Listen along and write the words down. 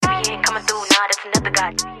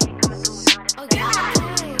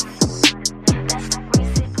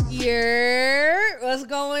What's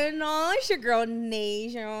going on? It's your girl,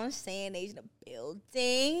 Nasia. You know what I'm saying? Nasia in the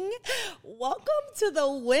building. Welcome to the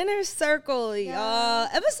Winner's Circle, y'all.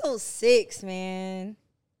 Episode 6, man.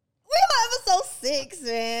 We on episode 6,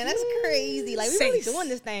 man. That's crazy. Like, we really doing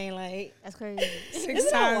this thing. Like, that's crazy.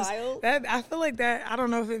 6 times. That I feel like that. I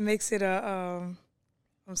don't know if it makes it a.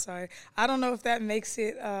 I'm sorry. I don't know if that makes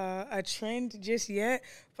it a trend just yet,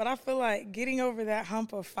 but I feel like getting over that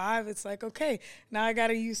hump of 5, it's like, okay, now I got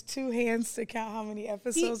to use 2 hands to count how many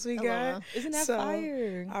episodes we got. Isn't that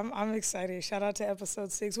fire? I'm excited. Shout out to episode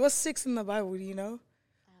 6. What's 6 in the Bible? Do you know?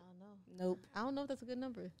 I don't know. Nope. I don't know if that's a good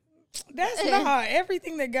number. That's not.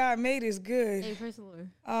 Everything that God made is good. Hey, praise the Lord.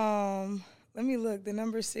 Let me look. The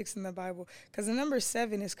number 6 in the Bible, because the number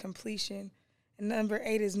 7 is completion, and number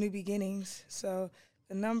 8 is new beginnings. So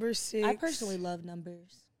the number 6. I personally love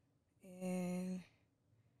numbers. And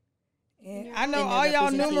I know all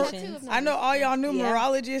y'all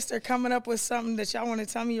numerologists are coming up with something that y'all want to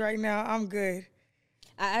tell me right now. I'm good.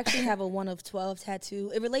 I actually have a 1 of 12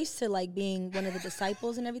 tattoo. It relates to like being one of the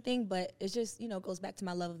disciples and everything, but it's just, goes back to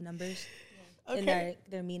my love of numbers and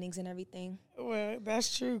their meanings and everything. Well,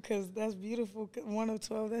 that's true, because that's beautiful. 1 of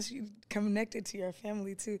 12, that's you connected to your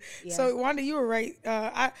family too. Yeah. So Wanda, you were right.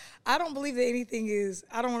 I don't believe that anything is,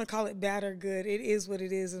 I don't want to call it bad or good. It is what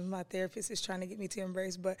it is, and my therapist is trying to get me to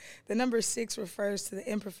embrace. But the number 6 refers to the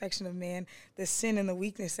imperfection of man, the sin and the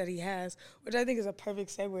weakness that he has, which I think is a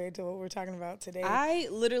perfect segue to what we're talking about today. I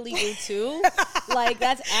literally do too. Like,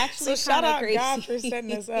 that's actually so shout out crazy. God for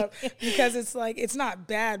setting us up, because it's like, it's not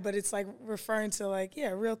bad, but it's like referring to like,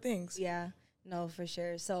 real things. Yeah. No, for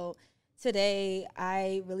sure. So today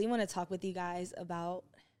I really want to talk with you guys about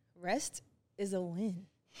rest is a win.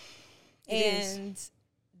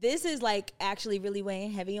 This is like actually really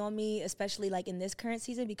weighing heavy on me, especially like in this current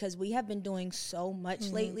season, because we have been doing so much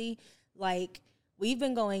lately. Like, we've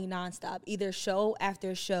been going nonstop, either show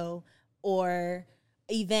after show or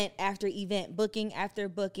event after event, booking after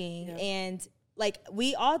booking. Yeah. And like,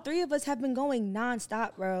 all 3 of us have been going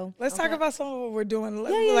nonstop, bro. Let's talk about some of what we're doing.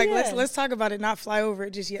 Let's talk about it, not fly over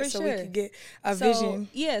it just yet, we can get a vision.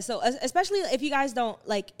 Yeah, so especially if you guys don't,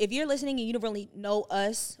 like, if you're listening and you don't really know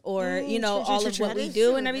us or, all of what we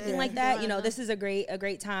do and everything like that, this is a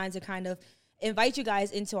great time to kind of invite you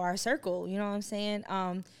guys into our circle, you know what I'm saying?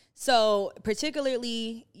 So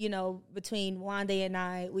particularly, between Wanda and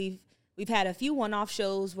I, we've had a few one-off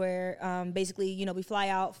shows where basically, we fly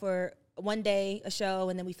out for one day a show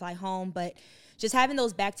and then we fly home, but just having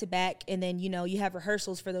those back to back, and then you have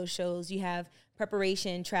rehearsals for those shows, you have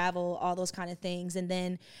preparation, travel, all those kind of things, and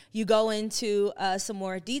then you go into some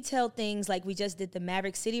more detailed things, like we just did the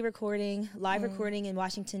Maverick City live recording in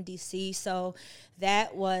Washington DC. So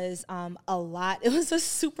that was a lot. It was a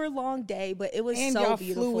super long day, but it was so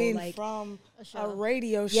beautiful. Flew in from a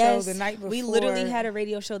radio show the night before. We literally had a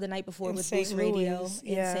radio show the night before with Boost Radio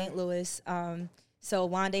in St. Louis. So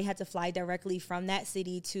Wanda had to fly directly from that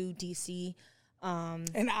city to DC.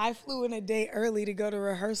 And I flew in a day early to go to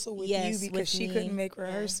rehearsal with you, because she couldn't make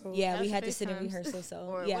rehearsal. Yeah, we had to sit in rehearsal. So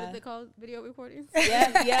or what is it called? Video recordings?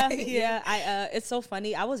 Yeah. It's so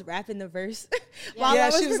funny. I was rapping the verse while I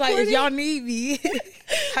was she was recording. like, if y'all need me,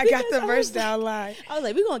 I got the verse down live. I was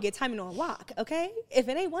like, we're going to get timing on lock, okay? If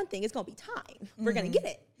it ain't one thing, it's going to be time. We're going to get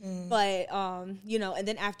it. But, and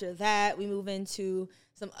then after that, we move into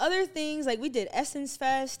some other things, like we did Essence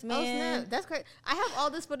Fest, man. Oh, snap. That's great. I have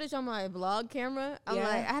all this footage on my vlog camera. I'm like,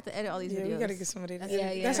 I have to edit all these videos. We gotta get somebody to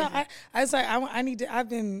edit. Yeah. That's how I was like, I need to. I've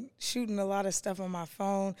been shooting a lot of stuff on my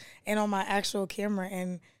phone and on my actual camera,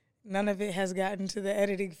 and none of it has gotten to the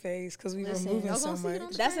editing phase because we were moving so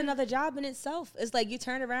much. That's another job in itself. It's like you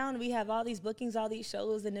turn around, we have all these bookings, all these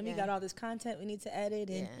shows, and then we got all this content we need to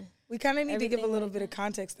edit. And we kind of need to give a little bit of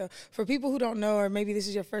context, though. For people who don't know, or maybe this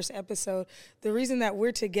is your first episode, the reason that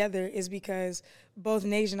we're together is because both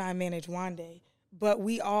Nasia and I manage Wanda, but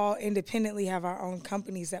we all independently have our own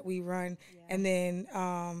companies that we run, and then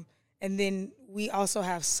we also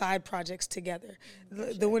have side projects together.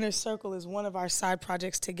 The Winner's Circle is one of our side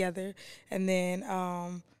projects together. And then,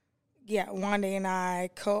 Wanda and I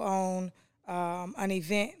co-own an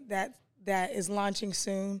event that is launching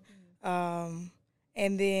soon.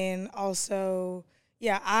 And then also,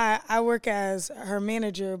 I work as her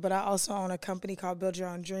manager, but I also own a company called Build Your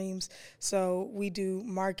Own Dreams. So we do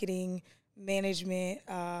marketing, management,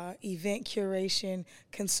 event curation,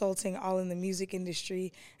 consulting, all in the music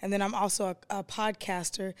industry. And then I'm also a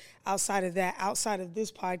podcaster outside of that. Outside of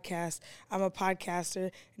this podcast, I'm a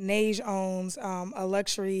podcaster. Nasia owns a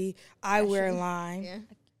luxury eyewear line. Yeah.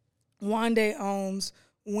 Wanda owns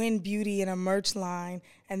Win Beauty and a merch line,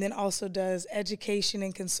 and then also does education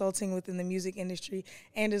and consulting within the music industry,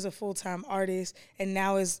 and is a full-time artist, and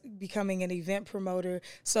now is becoming an event promoter.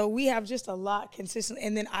 So we have just a lot consistent.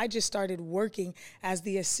 And then I just started working as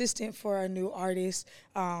the assistant for a new artist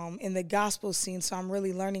in the gospel scene. So I'm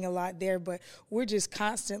really learning a lot there, but we're just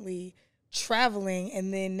constantly traveling,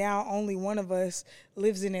 and then now only one of us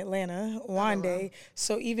lives in Atlanta, Wande. Wow.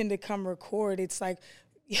 So even to come record, it's like,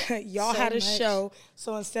 y'all had a show,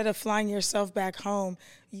 so instead of flying yourself back home,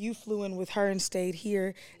 you flew in with her and stayed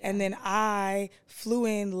here. And then I flew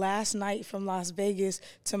in last night from Las Vegas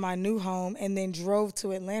to my new home and then drove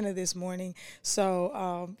to Atlanta this morning.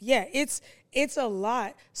 So, it's a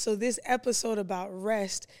lot. So this episode about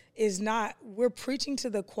rest is not, we're preaching to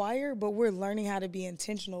the choir, but we're learning how to be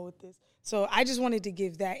intentional with this. So I just wanted to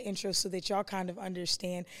give that intro so that y'all kind of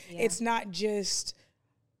understand. Yeah. It's not just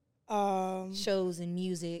shows and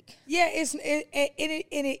music. Yeah,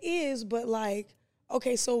 it is, but like,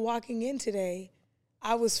 okay, so walking in today,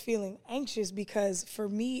 I was feeling anxious because for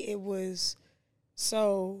me it was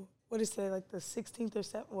so, what is it, like the 16th or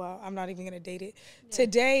 7th? Well, I'm not even gonna date it. Yeah.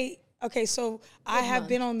 Today, okay, so I have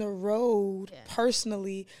been on the road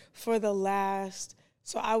personally for the last.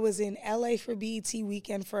 So I was in LA for BET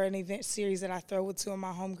Weekend for an event series that I throw with two of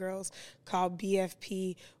my homegirls called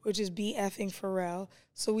BFP, which is BFing Pharrell.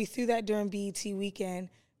 So we threw that during BET Weekend.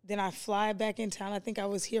 Then I fly back in town. I think I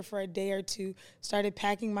was here for a day or two, started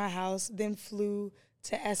packing my house, then flew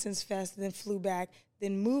to Essence Fest, then flew back,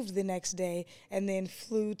 then moved the next day, and then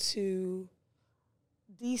flew to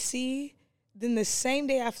DC. Then the same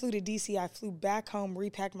day I flew to DC, I flew back home,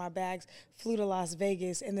 repacked my bags, flew to Las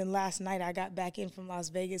Vegas, and then last night I got back in from Las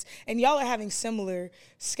Vegas. And y'all are having similar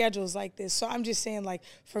schedules like this. So I'm just saying, like,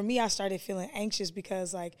 for me, I started feeling anxious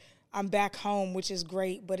because, like, I'm back home, which is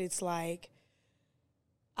great, but it's like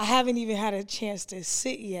I haven't even had a chance to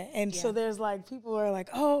sit yet. And so there's, like, people are like,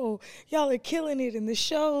 oh, y'all are killing it in the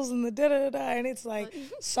shows and the da-da-da-da. And it's like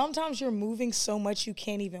sometimes you're moving so much you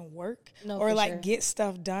can't even work or, like, get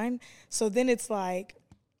stuff done. So then it's like,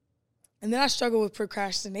 and then I struggle with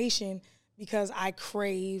procrastination because I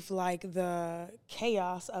crave, like, the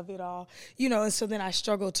chaos of it all, you know. And so then I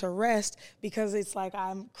struggle to rest because it's like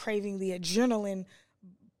I'm craving the adrenaline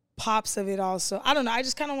pops of it all. So I don't know. I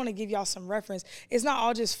just kind of want to give y'all some reference. It's not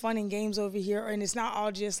all just fun and games over here, and it's not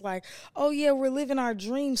all just like, oh yeah, we're living our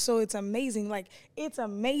dreams, so it's amazing. Like, it's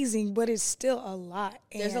amazing, but it's still a lot.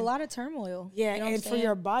 And there's a lot of turmoil. Yeah, you know, and for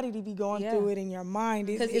your body to be going through it in your mind,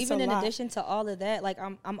 because even in addition to all of that, like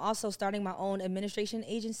I'm also starting my own administration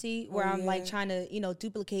agency where I'm like trying to, you know,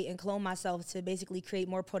 duplicate and clone myself to basically create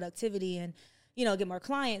more productivity and, you know, get more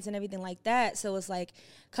clients and everything like that. So it's like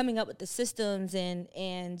coming up with the systems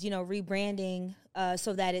and you know, rebranding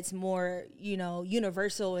so that it's more, you know,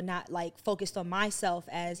 universal and not like focused on myself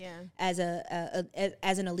as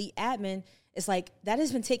an elite admin. It's like that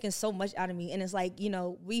has been taking so much out of me. And it's like, you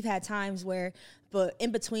know, we've had times where, but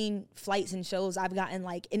in between flights and shows, I've gotten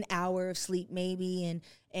like an hour of sleep maybe.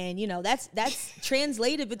 And you know, that's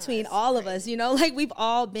translated between all of us, you know, like we've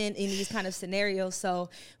all been in these kind of scenarios. So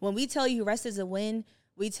when we tell you rest is a win,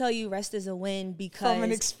 we tell you rest is a win because from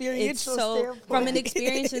an experiential standpoint. From an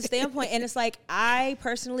experiential standpoint. And it's like, I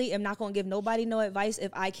personally am not going to give nobody no advice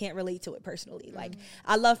if I can't relate to it personally. Mm-hmm. Like,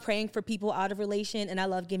 I love praying for people out of relation, and I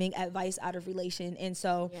love giving advice out of relation. And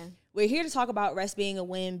so we're here to talk about rest being a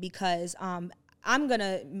win because I'm going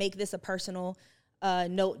to make this a personal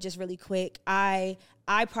note just really quick. I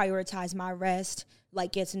prioritize my rest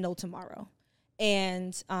like it's no tomorrow.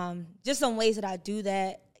 And just some ways that I do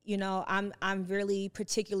that, you know, I'm really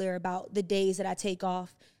particular about the days that I take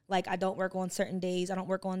off. Like, I don't work on certain days. I don't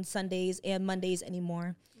work on Sundays and Mondays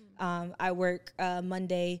anymore. I work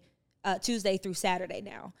Tuesday through Saturday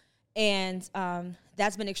now. And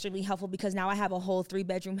that's been extremely helpful because now I have a whole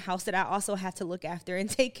 3-bedroom house that I also have to look after and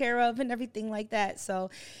take care of and everything like that. So,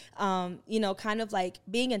 you know, kind of like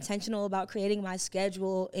being intentional about creating my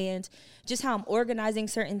schedule and just how I'm organizing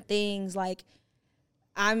certain things. Like,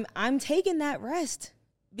 I'm taking that rest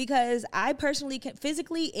because I personally can,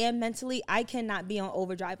 physically and mentally, I cannot be on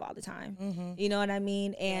overdrive all the time. Mm-hmm. You know what I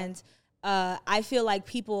mean? And I feel like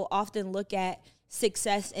people often look at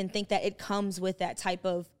success and think that it comes with that type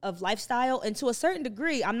of lifestyle. And to a certain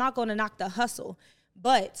degree, I'm not going to knock the hustle,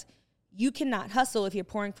 but you cannot hustle if you're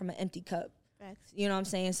pouring from an empty cup. Facts. You know what I'm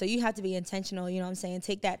saying? So you have to be intentional, you know what I'm saying?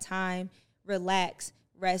 Take that time, relax,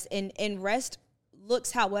 rest. And rest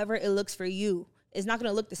looks however it looks for you. It's not going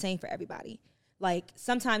to look the same for everybody. Like,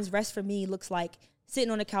 sometimes rest for me looks like sitting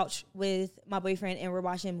on the couch with my boyfriend and we're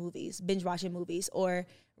watching movies, binge watching movies. Or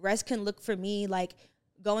rest can look for me like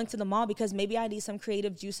going to the mall because maybe I need some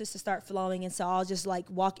creative juices to start flowing. And so I'll just like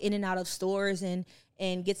walk in and out of stores and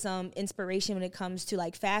get some inspiration when it comes to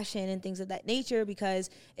like fashion and things of that nature because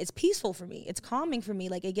it's peaceful for me. It's calming for me.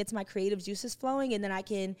 Like it gets my creative juices flowing and then I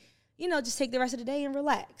can, you know, just take the rest of the day and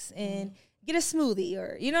relax and get a smoothie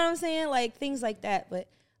or, you know what I'm saying? Like things like that. But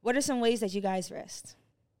what are some ways that you guys rest?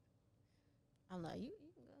 I'm like, you can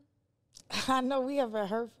I know we haven't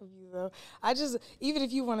heard from you though. I just, even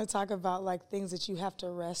if you want to talk about like things that you have to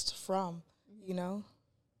rest from, you know?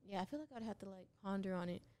 Yeah, I feel like I'd have to like ponder on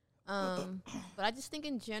it. But I just think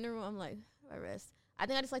in general, I'm like, how do I rest? I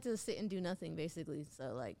think I just like to sit and do nothing basically.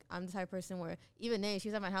 So like, I'm the type of person where even Nay, she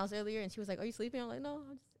was at my house earlier and she was like, are you sleeping? I'm like, no,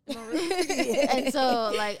 I'm just in my room. And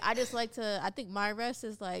so like, I just like to, I think my rest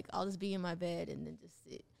is like, I'll just be in my bed and then just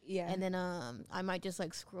sit. Yeah. And then I might just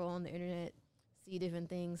like scroll on the internet, see different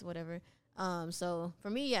things, whatever. So for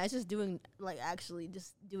me, yeah, it's just doing like actually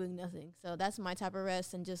just doing nothing. So that's my type of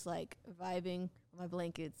rest and just like vibing with my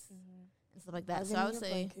blankets and stuff like that. So I would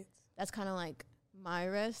say that's kind of like my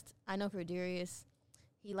rest. I know for Darius,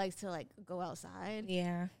 he likes to like go outside.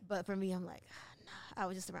 Yeah. But for me, I'm like, nah, I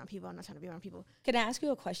was just around people. I'm not trying to be around people. Can I ask you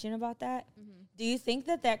a question about that? Do you think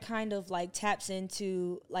that that kind of like taps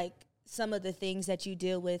into like some of the things that you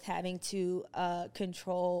deal with having to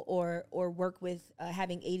control or work with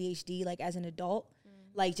having ADHD like as an adult?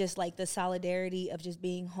 Like just like the solidarity of just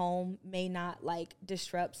being home may not like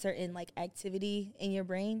disrupt certain like activity in your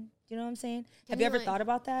brain. Do you know what I'm saying? Have you ever thought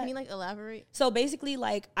about that? Can you like elaborate? So basically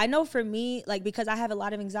like I know for me, like because I have a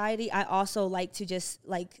lot of anxiety, I also like to just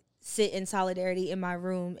like sit in solidarity in my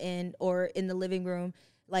room and or in the living room.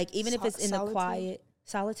 Like even if it's in the quiet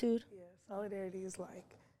solitude. Yeah, solidarity is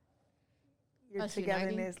like your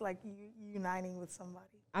togetherness, like you uniting with somebody.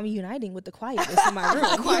 I'm uniting with the quietness in my room.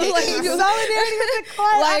 Solidarity with the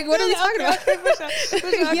quiet. Like, what are we talking about?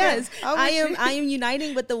 Okay. Yes, I am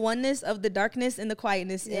uniting with the oneness of the darkness and the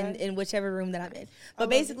quietness in whichever room that I'm in. But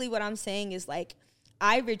basically what I'm saying is like,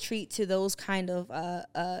 I retreat to those kind of,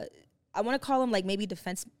 I want to call them like maybe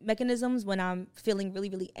defense mechanisms when I'm feeling really,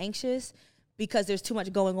 really anxious because there's too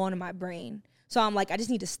much going on in my brain. So I'm like, I just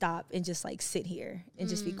need to stop and just like sit here and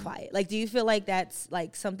just be quiet. Like, do you feel like that's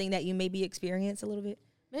like something that you maybe experience a little bit?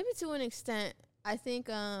 Maybe to an extent. I think,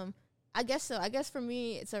 I guess so. I guess for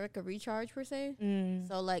me, it's like a recharge per se.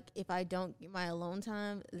 So like, if I don't get my alone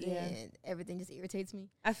time, then everything just irritates me.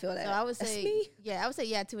 I feel that. So I would say,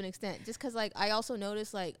 yeah, to an extent. Just because like, I also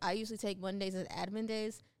notice like, I usually take Mondays as admin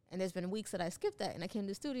days, and there's been weeks that I skipped that, and I came to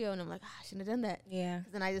the studio, and I'm like, I shouldn't have done that. Yeah.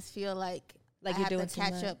 Then I just feel like I you're have doing to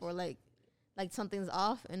catch up or like something's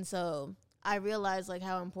off, and so I realize like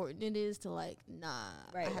how important it is to like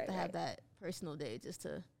I have to have that personal day just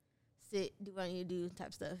to sit, do what I need to do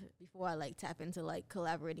type stuff before I like tap into like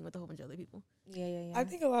collaborating with a whole bunch of other people. Yeah. I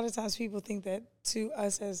think a lot of times people think that to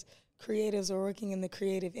us as creatives or working in the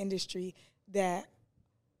creative industry that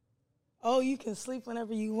you can sleep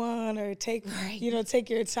whenever you want or take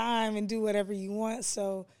your time and do whatever you want.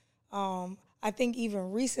 So I think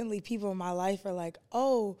even recently people in my life are like,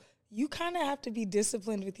 you kind of have to be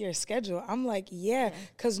disciplined with your schedule. I'm like,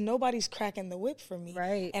 because nobody's cracking the whip for me.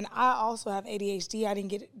 Right. And I also have ADHD. I didn't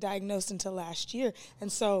get diagnosed until last year. And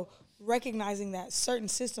so recognizing that certain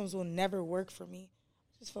systems will never work for me.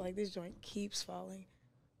 I just feel like this joint keeps falling.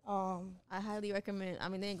 I highly recommend, I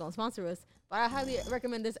mean, they ain't going to sponsor us, but I highly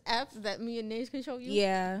recommend this app that me and Nate can show you.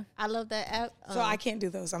 Yeah. I love that app. So I can't do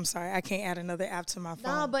those. I'm sorry. I can't add another app to my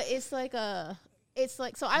phone. No, but it's like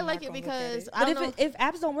so I like it because but if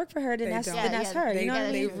apps don't work for her, then that's her. You know what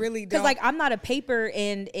I mean? They really don't. Because like I'm not a paper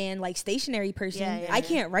and like stationary person. I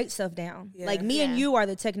can't write stuff down. Yeah. Like me and you are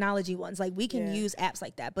the technology ones. Like we can use apps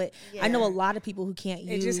like that, but I know a lot of people who can't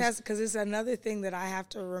use. It just has because it's another thing that I have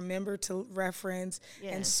to remember to reference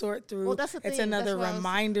and sort through. Well, that's the thing. It's another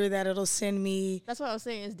reminder that it'll send me. That's what I was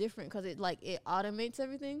saying. It's different because it automates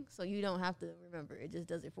everything, so you don't have to remember. It just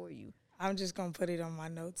does it for you. I'm just going to put it on my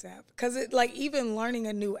notes app. Because even learning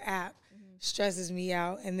a new app stresses me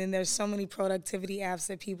out. And then there's so many productivity apps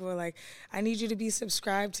that people are like, I need you to be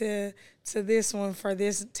subscribed to this one for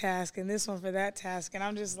this task and this one for that task. And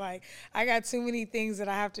I'm just like, I got too many things that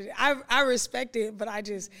I have to do. I respect it, but I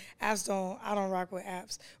don't rock with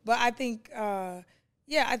apps. But I think, I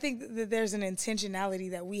think that there's an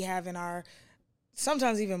intentionality that we have in our,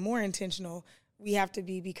 sometimes even more intentional, we have to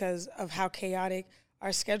be because of how chaotic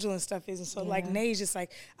our schedule and stuff is. And so like Nay's just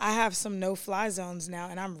like, I have some no-fly zones now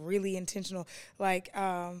and I'm really intentional. Like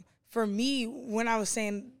for me, when I was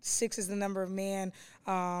saying 6 is the number of man,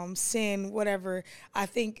 sin, whatever, I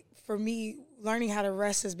think for me, learning how to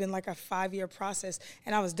rest has been like a 5-year process,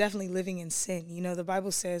 and I was definitely living in sin. You know, the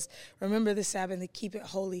Bible says, remember the Sabbath and keep it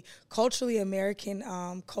holy. Culturally, American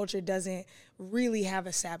culture doesn't really have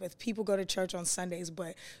a Sabbath. People go to church on Sundays,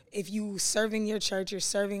 but if you serve in your church, you're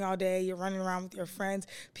serving all day, you're running around with your friends,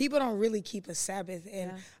 people don't really keep a Sabbath.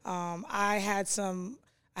 And I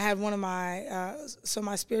had one of my, so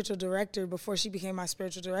my spiritual director, before she became my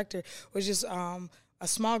spiritual director, was just a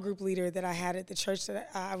small group leader that I had at the church that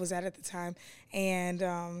I was at the time.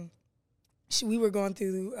 And we were going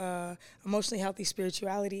through emotionally healthy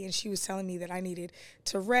spirituality, and she was telling me that I needed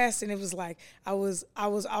to rest. And it was like I was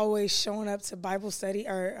always showing up to Bible study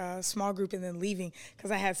or small group and then leaving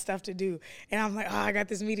because I had stuff to do. And I'm like, oh, I got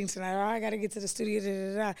this meeting tonight. Oh, I got to get to the studio. Da,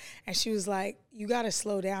 da, da. And she was like, you got to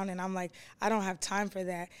slow down. And I'm like, I don't have time for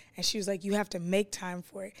that. And she was like, you have to make time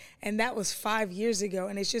for it. And that was 5 years ago.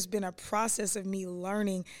 And it's just been a process of me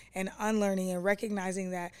learning and unlearning and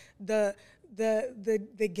recognizing that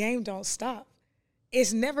the game don't stop.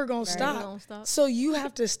 It's never going to stop. So you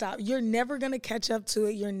have to stop. You're never going to catch up to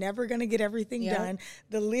it. You're never going to get everything done.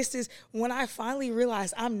 The list is, when I finally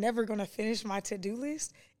realized I'm never going to finish my to-do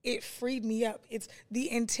list, it freed me up. It's the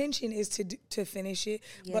intention is to finish it,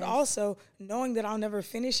 but also knowing that I'll never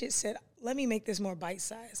finish it said, let me make this more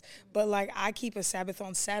bite-sized. But like, I keep a Sabbath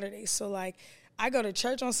on Saturdays. So like, I go to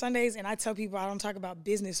church on Sundays, and I tell people I don't talk about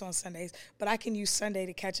business on Sundays, but I can use Sunday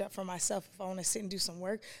to catch up for myself if I want to sit and do some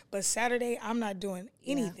work. But Saturday, I'm not doing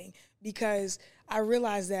anything because I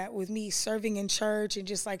realized that with me serving in church and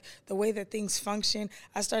just like the way that things function,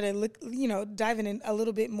 I started diving in a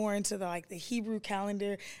little bit more into the Hebrew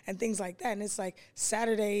calendar and things like that. And it's like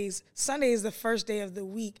Sunday is the first day of the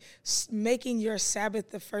week. Making your Sabbath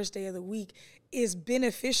the first day of the week is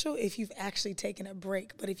beneficial if you've actually taken a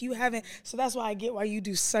break. But if you haven't, so that's why I get why you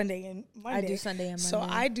do Sunday and Monday. I do Sunday and Monday. So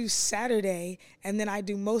I do Saturday, and then I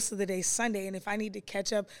do most of the day Sunday. And if I need to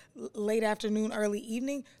catch up late afternoon, early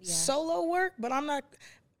evening, solo work,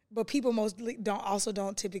 but people mostly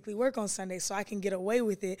don't typically work on Sunday, so I can get away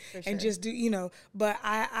with it and just do, but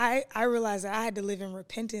I realized that I had to live in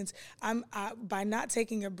repentance. By not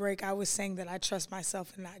taking a break, I was saying that I trust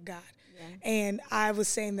myself and not God. And I was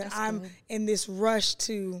saying that I'm in this rush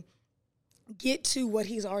to get to what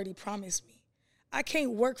he's already promised me. I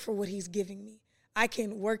can't work for what he's giving me. I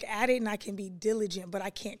can work at it and I can be diligent, but I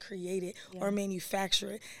can't create it or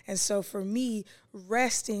manufacture it. And so for me,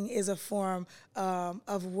 resting is a form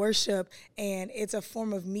of worship, and it's a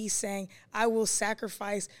form of me saying, I will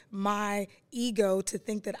sacrifice my ego to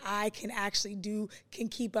think that I can actually can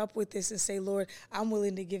keep up with this and say, Lord, I'm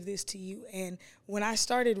willing to give this to you. And when I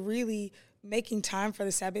started really making time for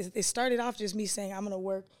the Sabbath, it started off just me saying, I'm going to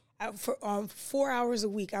work for 4 hours a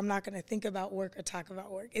week. I'm not going to think about work or talk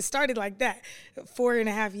about work. It started like that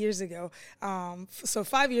 4.5 years ago. So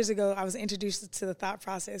 5 years ago, I was introduced to the thought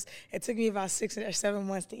process. It took me about 6 or 7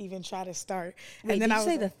 months to even try to start. Wait, and then did you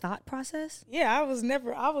say the thought process? Yeah, I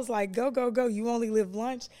was like, go, go, go. You only live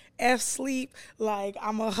lunch, F sleep. Like,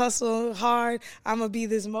 I'm going to hustle hard. I'm going to be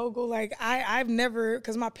this mogul. Like, I've never,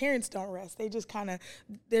 because my parents don't rest.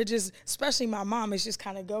 They're just, especially my mom, is just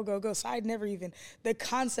kind of go, go, go. So I'd never even, the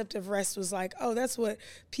concept of rest was like, oh, that's what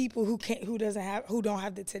people who don't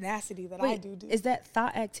have the tenacity that I do. Is that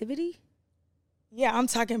thought activity? Yeah, I'm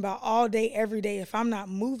talking about all day, every day. If I'm not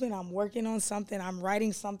moving, I'm working on something, I'm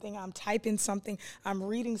writing something, I'm typing something, I'm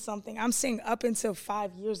reading something. I'm saying up until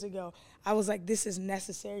 5 years ago, I was like, this is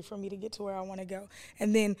necessary for me to get to where I want to go.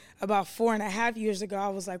 And then about 4.5 years ago, I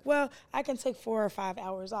was like, well, I can take 4 or 5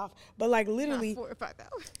 hours off. But like literally, not 4 or 5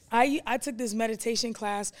 hours. I took this meditation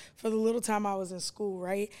class for the little time I was in school,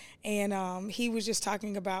 right? And he was just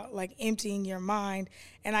talking about like emptying your mind.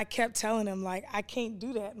 And I kept telling him, like, I can't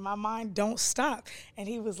do that. My mind don't stop. And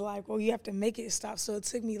he was like, well, you have to make it stop. So it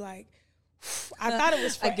took me like, I thought it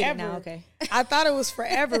was forever. I get it now, okay. I thought it was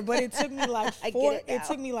forever, but it took me like it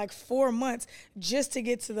took me like 4 months just to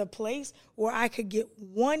get to the place where I could get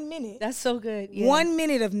 1 minute. That's so good. Yeah. 1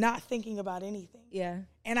 minute of not thinking about anything. Yeah.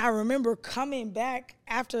 And I remember coming back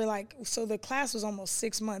after so the class was almost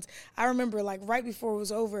 6 months. I remember like right before it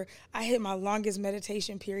was over, I hit my longest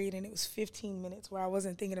meditation period, and it was 15 minutes where I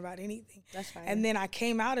wasn't thinking about anything. That's fine. And then I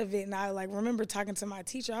came out of it, and I like remember talking to my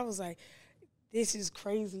teacher. I was like, this is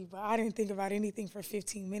crazy, but I didn't think about anything for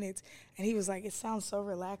 15 minutes. And he was like, it sounds so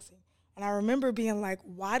relaxing. And I remember being like,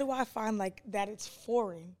 why do I find like that it's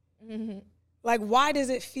foreign? Mm-hmm. Like, why does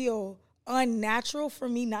it feel unnatural for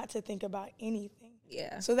me not to think about anything?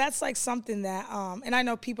 Yeah. So that's like something that, and I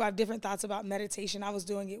know people have different thoughts about meditation. I was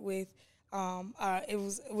doing it with, it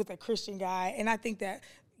was with a Christian guy. And I think that,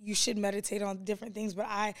 you should meditate on different things, but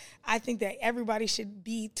I think that everybody should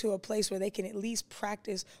be to a place where they can at least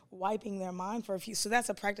practice wiping their mind for a few. So that's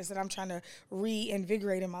a practice that I'm trying to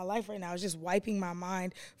reinvigorate in my life right now, is just wiping my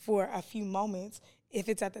mind for a few moments. If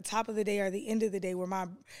it's at the top of the day or the end of the day,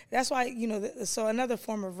 that's why, so another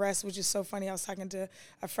form of rest, which is so funny. I was talking to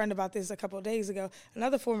a friend about this a couple of days ago.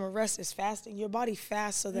 Another form of rest is fasting. Your body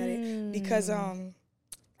fasts so that because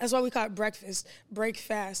that's why we call it break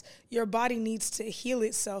fast. Your body needs to heal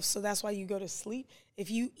itself, so that's why you go to sleep. If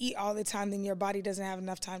you eat all the time, then your body doesn't have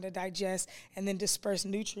enough time to digest and then disperse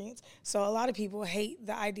nutrients. So a lot of people hate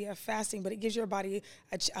the idea of fasting, but it gives your body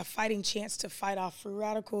a fighting chance to fight off free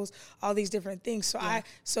radicals, all these different things.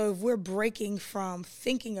 So if we're breaking from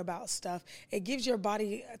thinking about stuff, it gives your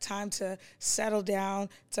body time to settle down,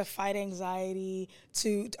 to fight anxiety,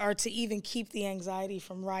 to even keep the anxiety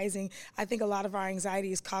from rising. I think a lot of our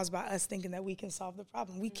anxiety is caused by us thinking that we can solve the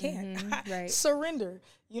problem. We can't. Right. Surrender.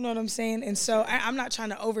 You know what I'm saying? And so I'm not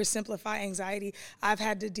trying to oversimplify anxiety. I've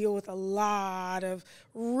had to deal with a lot of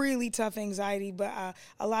really tough anxiety, but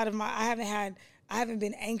a lot of I haven't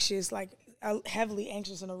been anxious, like heavily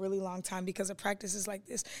anxious in a really long time because of practices like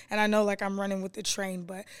this. And I know like I'm running with the train,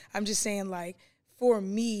 but I'm just saying like for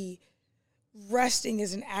me, resting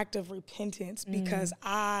is an act of repentance because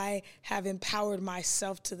I have empowered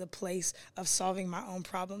myself to the place of solving my own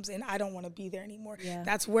problems, and I don't want to be there anymore. Yeah.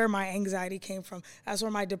 That's where my anxiety came from. That's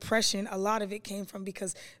where my depression, a lot of it came from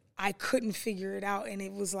because I couldn't figure it out, and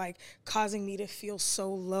it was like causing me to feel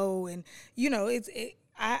so low. And,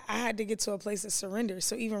 I had to get to a place of surrender.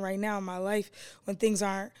 So even right now in my life, when things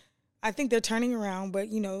aren't, I think they're turning around, but,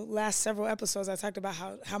 last several episodes I talked about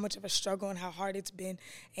how much of a struggle and how hard it's been,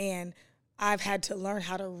 and I've had to learn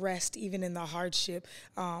how to rest even in the hardship,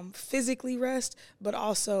 physically rest, but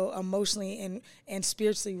also emotionally and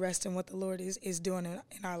spiritually rest in what the Lord is doing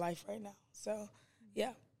in our life right now. So,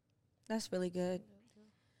 yeah. That's really good.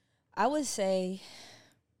 I would say,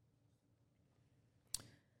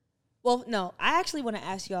 well, no, I actually want to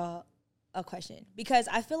ask y'all a question because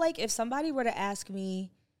I feel like if somebody were to ask me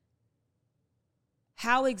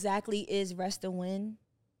how exactly is rest a win,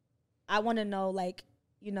 I want to know, like,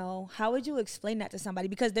 how would you explain that to somebody?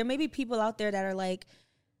 Because there may be people out there that are like,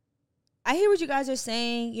 I hear what you guys are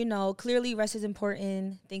saying, clearly rest is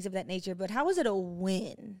important, things of that nature, but how is it a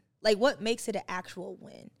win? Like, what makes it an actual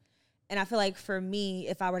win? And I feel like for me,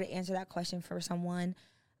 if I were to answer that question for someone,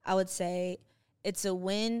 I would say it's a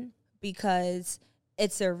win because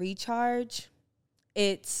it's a recharge,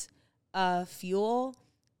 it's a fuel,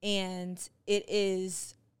 and it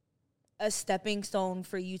is a stepping stone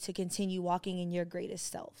for you to continue walking in your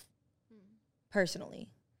greatest self. Personally,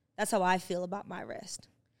 that's how I feel about my rest.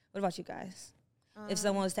 What about you guys? If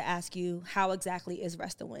someone was to ask you, how exactly is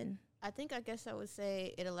rest a win? I guess I would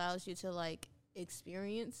say it allows you to like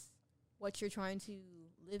experience what you're trying to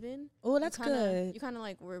live in. Oh, that's good. You kind of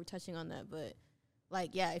like we're touching on that, but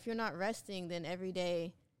like, yeah, if you're not resting, then every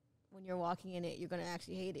day when you're walking in it, you're going to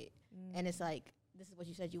actually hate it. And it's like, this is what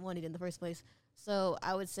you said you wanted in the first place. So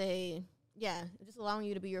I would say, yeah, just allowing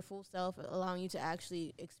you to be your full self, allowing you to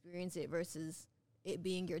actually experience it versus it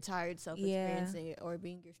being your tired self experiencing it or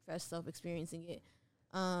being your stressed self experiencing it.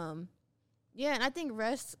 Yeah, and I think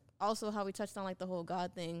rest, also how we touched on like the whole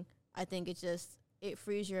God thing, I think it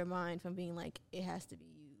frees your mind from being like, it has to be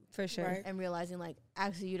you. For sure. Right. And realizing like,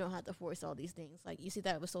 actually you don't have to force all these things. Like you see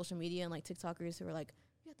that with social media and like TikTokers who are like,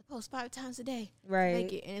 you have to post 5 times a day right. to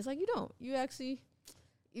make it. And it's like, you don't. You actually...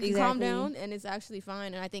 You can calm down, and it's actually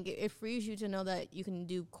fine. And I think it frees you to know that you can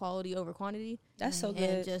do quality over quantity. That's so good.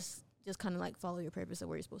 And just kind of like follow your purpose of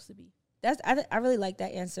where you're supposed to be. I really like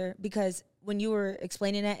that answer because when you were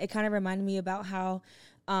explaining that, it kind of reminded me about how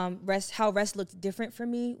rest looked different for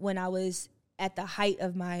me when I was at the height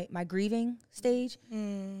of my grieving stage,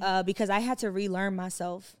 because I had to relearn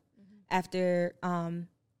myself after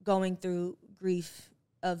going through grief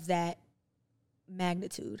of that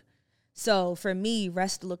magnitude. So for me,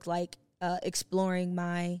 rest looked like exploring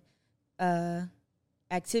my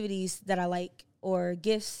activities that I like or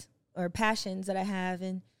gifts or passions that I have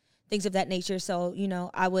and things of that nature. So,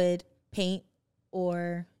 I would paint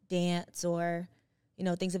or dance or,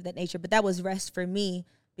 things of that nature. But that was rest for me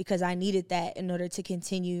because I needed that in order to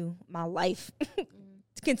continue my life, to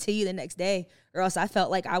continue the next day. Or else I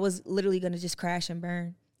felt like I was literally going to just crash and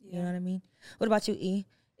burn. Yeah. You know what I mean? What about you, E?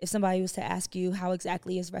 If somebody was to ask you how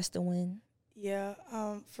exactly is rest a win? Yeah,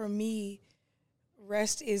 for me,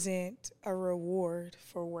 rest isn't a reward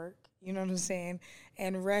for work. You know what I'm saying?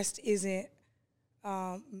 And rest isn't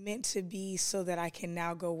meant to be so that I can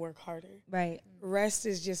now go work harder. Right. Rest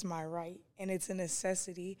is just my right, and it's a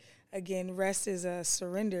necessity. Again, rest is a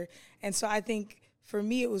surrender. And so I think for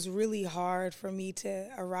me, it was really hard for me to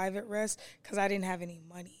arrive at rest because I didn't have any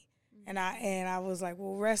money. And I was like,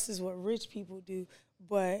 well, rest is what rich people do.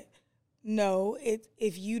 But no,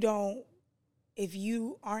 if you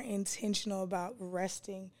aren't intentional about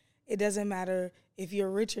resting, it doesn't matter if you're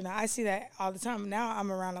rich or not. I see that all the time. Now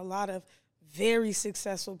I'm around a lot of very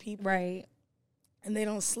successful people. Right. And they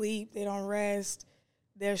don't sleep, they don't rest,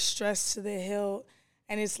 they're stressed to the hilt.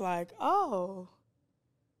 And it's like, oh,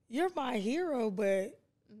 you're my hero, but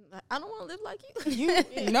I don't want to live like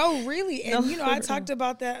you. No, really. And, I talked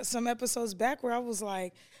about that some episodes back where I was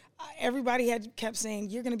like, everybody kept saying,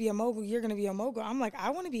 you're going to be a mogul, you're going to be a mogul. I'm like, I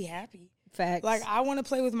want to be happy. Facts. Like, I want to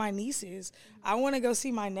play with my nieces. I want to go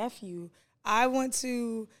see my nephew. I want to,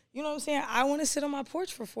 you know what I'm saying? I want to sit on my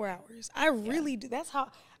porch for 4 hours. I really do. That's how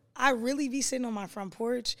I really be sitting on my front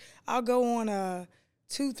porch. I'll go on a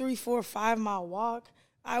 2, 3, 4, 5 mile walk.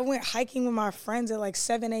 I went hiking with my friends at like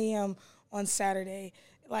 7 a.m. on Saturday,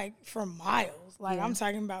 like for miles. Like I'm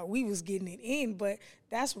talking about we was getting it in, but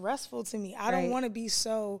that's restful to me. I don't want to be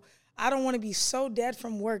so dead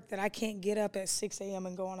from work that I can't get up at 6 a.m.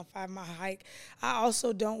 and go on a 5 mile hike. I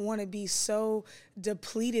also don't want to be so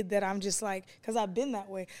depleted that I'm just like, because I've been that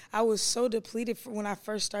way. I was so depleted when I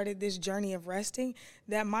first started this journey of resting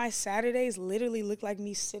that my Saturdays literally look like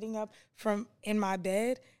me sitting up in my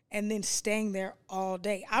bed and then staying there all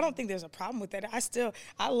day. I don't think there's a problem with that.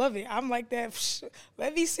 I love it. I'm like that.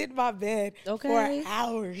 Let me sit in my bed for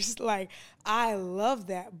hours. Like, I love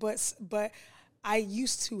that. But I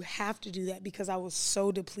used to have to do that because I was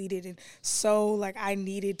so depleted and so like I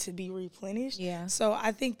needed to be replenished. Yeah. So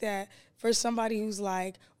I think that for somebody who's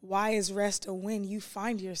like, why is rest a win? You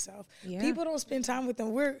find yourself. Yeah. People don't spend time with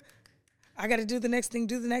them. I got to do the next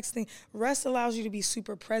thing. Rest allows you to be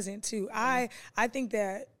super present too. Yeah. I think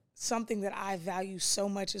that something that I value so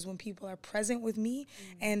much is when people are present with me.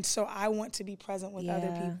 And so I want to be present with other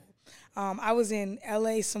people. I was in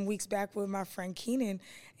LA some weeks back with my friend Keenan,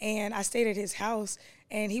 and I stayed at his house,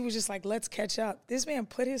 and he was just like, let's catch up. This man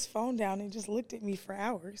put his phone down and just looked at me for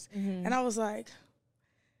hours. Mm-hmm. And I was like,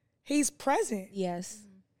 he's present. Yes.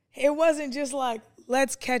 It wasn't just like,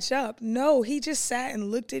 let's catch up. No, he just sat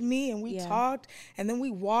and looked at me, and we talked, and then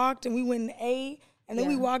we walked, and we went and ate. And then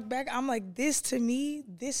we walked back. I'm like, this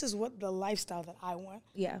is what the lifestyle that I want.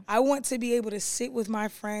 Yeah. I want to be able to sit with my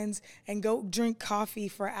friends and go drink coffee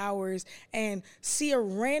for hours and see a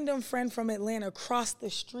random friend from Atlanta cross the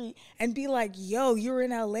street and be like, yo, you're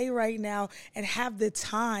in LA right now, and have the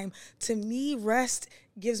time. To me, rest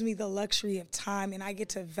gives me the luxury of time, and I get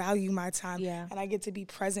to value my time, and I get to be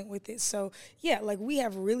present with it. So, like we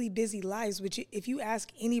have really busy lives, which if you ask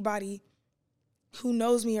anybody who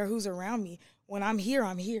knows me or who's around me, when I'm here,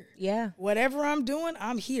 I'm here. Yeah. Whatever I'm doing,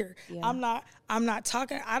 I'm here. Yeah. I'm not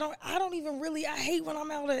talking. I don't even really, I hate when I'm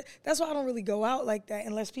out. That's why I don't really go out like that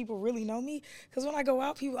unless people really know me. Because when I go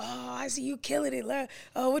out, people, I see you killing it.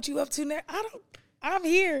 What you up to now? I'm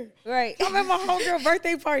here. Right. I'm at my homegirl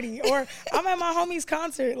birthday party, or I'm at my homie's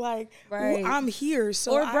concert. Like, I'm here.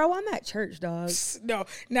 So bro, I'm at church, dog. No,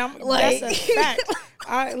 now that's a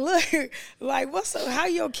fact. Look, like, what's up? How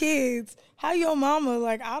your kids? How your mama?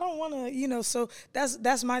 Like, I don't want to, so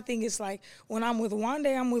that's my thing. It's like, when I'm with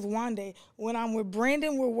Wande, I'm with Wande. When I'm with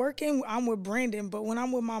Brandon, we're working, I'm with Brandon. But when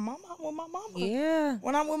I'm with my mama, I'm with my mama. Yeah.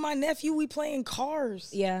 When I'm with my nephew, we playing cars.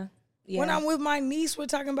 Yeah. Yeah. When I'm with my niece, we're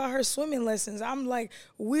talking about her swimming lessons. I'm like,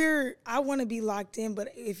 I want to be locked in, but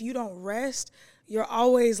if you don't rest, you're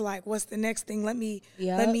always like, what's the next thing? Let me,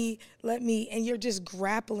 and you're just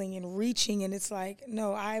grappling and reaching, and it's like,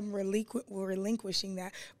 no, I'm relinquishing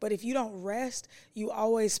that. But if you don't rest, you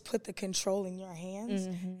always put the control in your hands.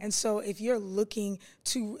 Mm-hmm. And so if you're looking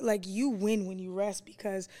to, like, you win when you rest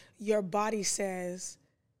because your body says,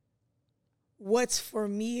 what's for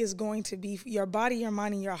me is going to be, your body, your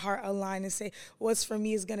mind, and your heart align and say, what's for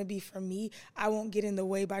me is going to be for me. I won't get in the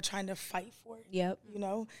way by trying to fight for it. Yep.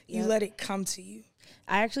 You let it come to you.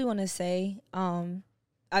 I actually want to say,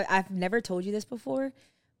 I've never told you this before,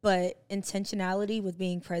 but intentionality with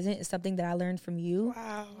being present is something that I learned from you.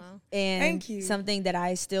 Wow. And thank you. Something that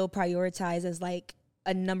I still prioritize as like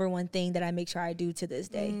a number one thing that I make sure I do to this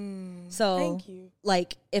day. So, thank you.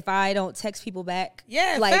 Like, if I don't text people back,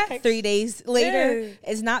 like 3 days later,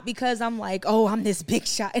 it's not because I'm like, oh, I'm this big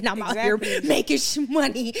shot and I'm out here making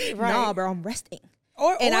money. Right. Nah, bro, I'm resting.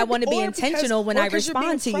 And I want to be intentional when I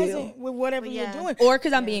respond to you with whatever you're doing, or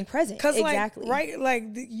because I'm being present. Exactly.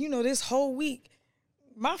 This whole week,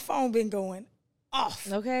 my phone been going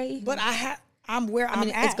off. Okay, but I'm where I'm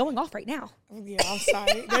at. It's going off right now. Yeah, I'm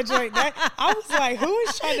sorry. I was like, who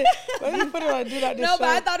is trying to, let me put it on Do Not Disturb. No, but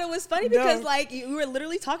I thought it was funny because like you were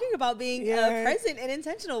literally talking about being present and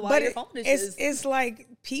intentional while your phone is. It's like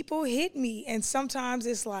people hit me, and sometimes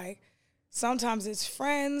it's like, sometimes it's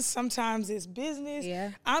friends, sometimes it's business.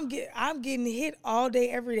 Yeah. I'm getting hit all day,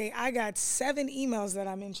 every day. I got 7 emails that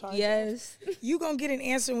I'm in charge of. You gonna get an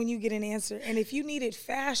answer when you get an answer. And if you need it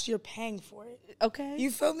fast, you're paying for it. Okay. You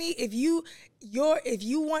feel me? If you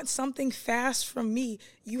want something fast from me,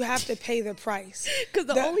 you have to pay the price. Because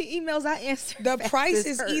the only emails I answer. The price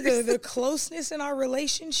is either the closeness in our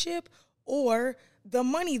relationship or the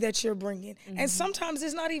money that you're bringing. And sometimes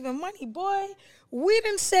it's not even money, boy. We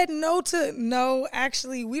done said no,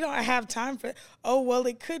 actually, we don't have time for,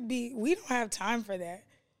 it could be. We don't have time for that.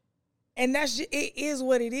 And it is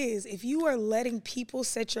what it is. If you are letting people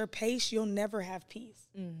set your pace, you'll never have peace.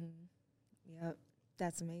 Yep.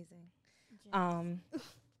 That's amazing.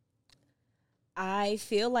 I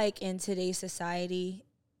feel like in today's society,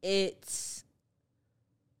 it's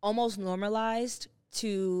almost normalized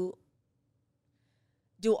to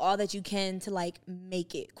do all that you can to like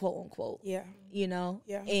make it, quote unquote. Yeah. You know?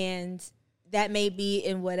 Yeah. And that may be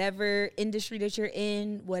in whatever industry that you're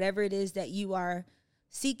in, whatever it is that you are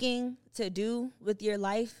seeking to do with your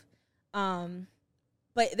life.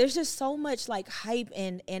 But there's just so much like hype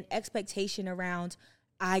and expectation around,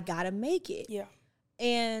 I gotta make it. Yeah.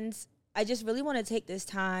 And I just really want to take this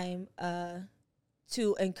time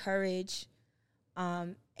to encourage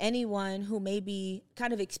anyone who may be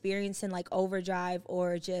kind of experiencing like overdrive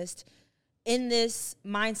or just in this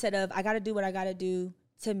mindset of I got to do what I got to do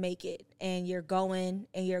to make it. And you're going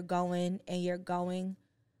and you're going and you're going.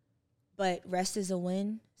 But rest is a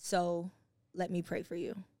win. So let me pray for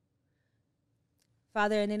you.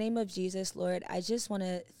 Father, in the name of Jesus, Lord, I just want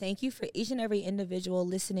to thank you for each and every individual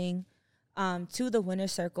listening to the Winner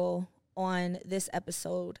Circle on this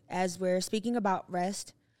episode. As we're speaking about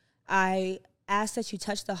rest, I ask that you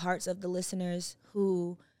touch the hearts of the listeners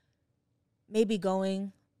who may be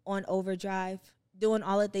going on overdrive, doing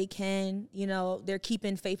all that they can. You know, they're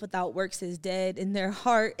keeping faith without works is dead in their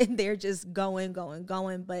heart, and they're just going.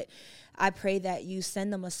 But I pray that you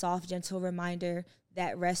send them a soft, gentle reminder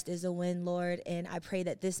that rest is a win, Lord. And I pray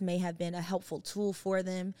that this may have been a helpful tool for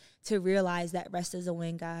them to realize that rest is a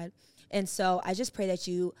win, God. And so I just pray that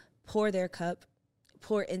you pour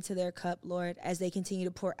into their cup, Lord, as they continue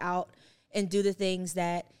to pour out and do the things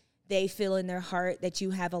that they feel in their heart that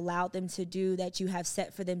you have allowed them to do, that you have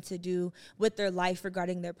set for them to do with their life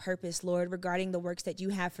regarding their purpose, Lord, regarding the works that you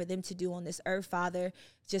have for them to do on this earth, Father.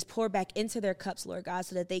 Just pour back into their cups, Lord God,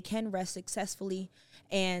 so that they can rest successfully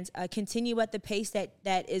and continue at the pace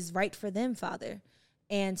that is right for them, Father.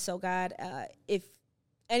 And so, God, if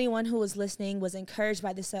anyone who was listening was encouraged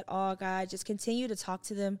by this at all, God, just continue to talk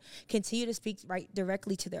to them, continue to speak right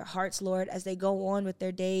directly to their hearts, Lord, as they go on with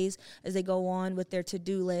their days, as they go on with their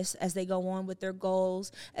to-do list, as they go on with their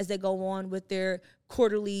goals, as they go on with their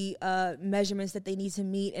quarterly measurements that they need to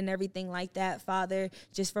meet and everything like that, Father.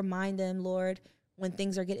 Just remind them, Lord, when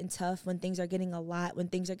things are getting tough, when things are getting a lot, when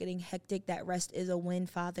things are getting hectic, that rest is a win,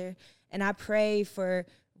 Father. And I pray for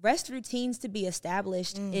rest routines to be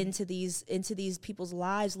established into these people's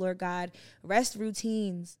lives, Lord God. Rest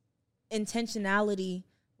routines, intentionality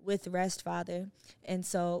with rest, Father. And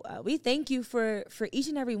so we thank you for each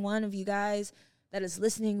and every one of you guys that is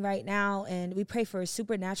listening right now, and we pray for a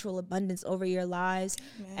supernatural abundance over your lives.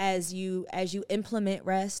 Amen. as you implement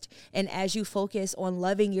rest and as you focus on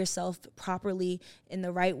loving yourself properly in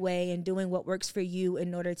the right way and doing what works for you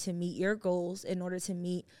in order to meet your goals, in order to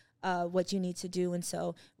meet what you need to do. And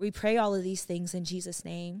so we pray all of these things in Jesus'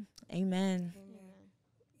 name. Amen.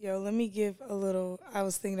 Yo, let me give a little, I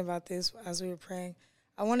was thinking about this as we were praying.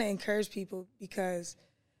 I want to encourage people because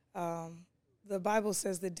the Bible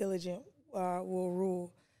says the diligent will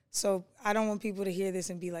rule. So I don't want people to hear this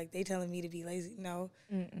and be like, they telling me to be lazy. No.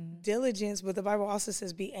 Diligence, but the Bible also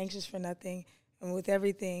says be anxious for nothing, and with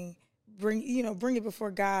everything, bring it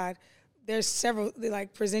before God. There's several,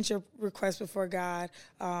 like, present your request before God,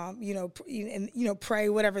 pray,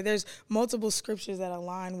 whatever. There's multiple scriptures that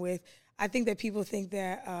align with. I think that people think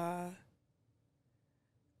that,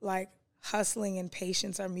 like, hustling and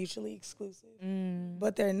patience are mutually exclusive.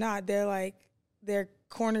 But they're not. They're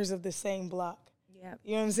corners of the same block. Yep.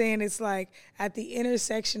 You know what I'm saying? It's like at the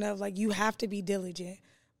intersection of, like, you have to be diligent,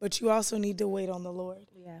 but you also need to wait on the Lord.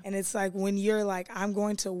 Yeah. And it's like when you're like, I'm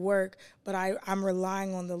going to work, but I'm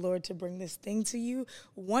relying on the Lord to bring this thing to you.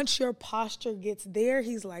 Once your posture gets there,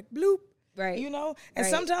 he's like, bloop. Right. You know? And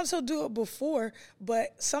sometimes he'll do it before,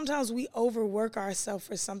 but sometimes we overwork ourselves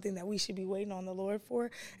for something that we should be waiting on the Lord for.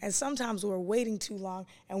 And sometimes we're waiting too long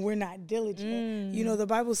and we're not diligent. You know, the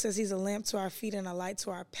Bible says he's a lamp to our feet and a light to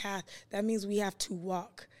our path. That means we have to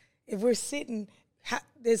walk. If we're sitting,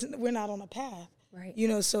 we're not on a path. Right. You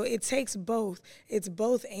know, so it takes both. It's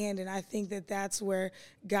both and I think that that's where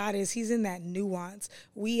God is. He's in that nuance.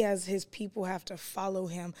 We as his people have to follow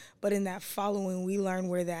him, but in that following, we learn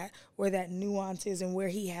where that nuance is and where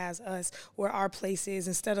he has us, where our place is,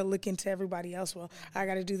 instead of looking to everybody else. Well, I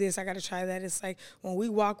got to do this, I got to try that. It's like when we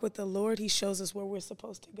walk with the Lord, he shows us where we're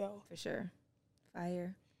supposed to go. For sure.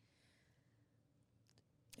 Fire.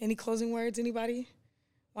 Any closing words, anybody?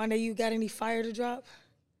 Wanda, you got any fire to drop?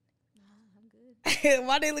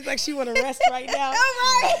 Why they look like she want to rest right now?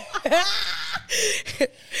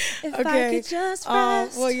 If I could just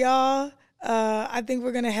rest. Well, y'all, I think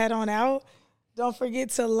we're going to head on out. Don't forget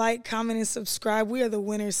to like, comment, and subscribe. We are the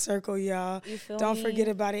Winner's Circle, y'all. Don't forget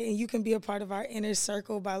about it. And you can be a part of our inner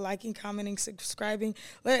circle by liking, commenting, subscribing.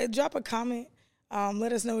 Drop a comment.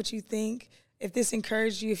 Let us know what you think. If this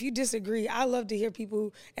encouraged you, if you disagree, I love to hear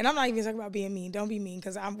people, and I'm not even talking about being mean. Don't be mean,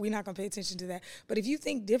 because we're not going to pay attention to that. But if you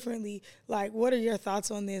think differently, like, what are your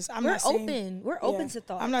thoughts on this? We're open to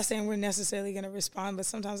thoughts. I'm not saying we're necessarily going to respond, but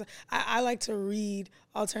sometimes I like to read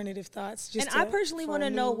alternative thoughts. I personally want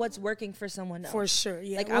to know what's working for someone else. For sure,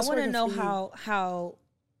 yeah. Like, I want to know how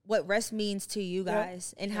what rest means to you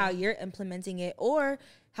guys and how you're implementing it, or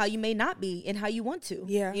how you may not be and how you want to.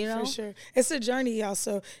 Yeah, you know? For sure. It's a journey, y'all.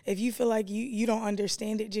 So if you feel like you don't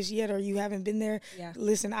understand it just yet, or you haven't been there,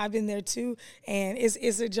 listen, I've been there too. And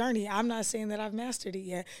it's a journey. I'm not saying that I've mastered it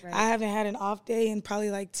yet. Right. I haven't had an off day in probably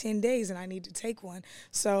like 10 days, and I need to take one.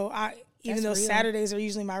 So even though Saturdays are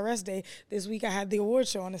usually my rest day, this week I had the award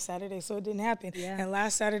show on a Saturday, so it didn't happen. Yeah. And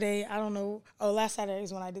last Saturday, last Saturday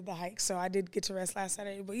is when I did the hike, so I did get to rest last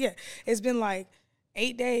Saturday. But yeah, it's been like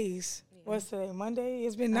 8 days. What's today? Monday?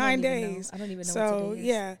 It's been 9 days. I don't even know what today is.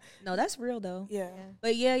 Yeah. No, that's real though. Yeah.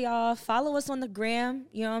 But yeah, y'all, follow us on the gram.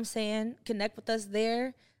 You know what I'm saying? Connect with us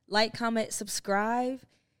there. Like, comment, subscribe.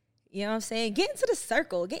 You know what I'm saying? Get into the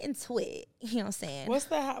circle. Get into it. You know what I'm saying? What's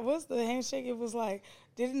the handshake? It was like,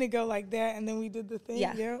 didn't it go like that and then we did the thing?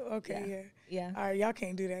 Yeah. Okay, yeah. All right, y'all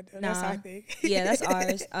can't do that though. Nah. That's our thing. Yeah, that's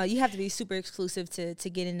ours. You have to be super exclusive to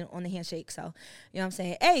get in on the handshake. So, you know what I'm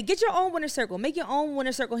saying? Hey, get your own winner circle. Make your own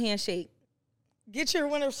winner circle handshake. Get your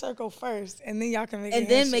winner circle first, and then y'all can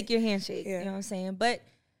make make your handshake. Yeah. You know what I'm saying? But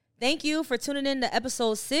thank you for tuning in to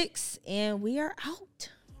episode 6, and we are out.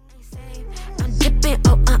 I'm dipping, it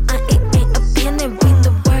ain't a pen and read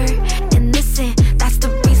the word and listen. That's the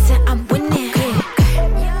reason I'm winning. Okay.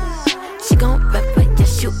 She gon' rep it,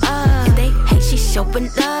 yes you are. If they hate, she showing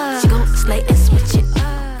love.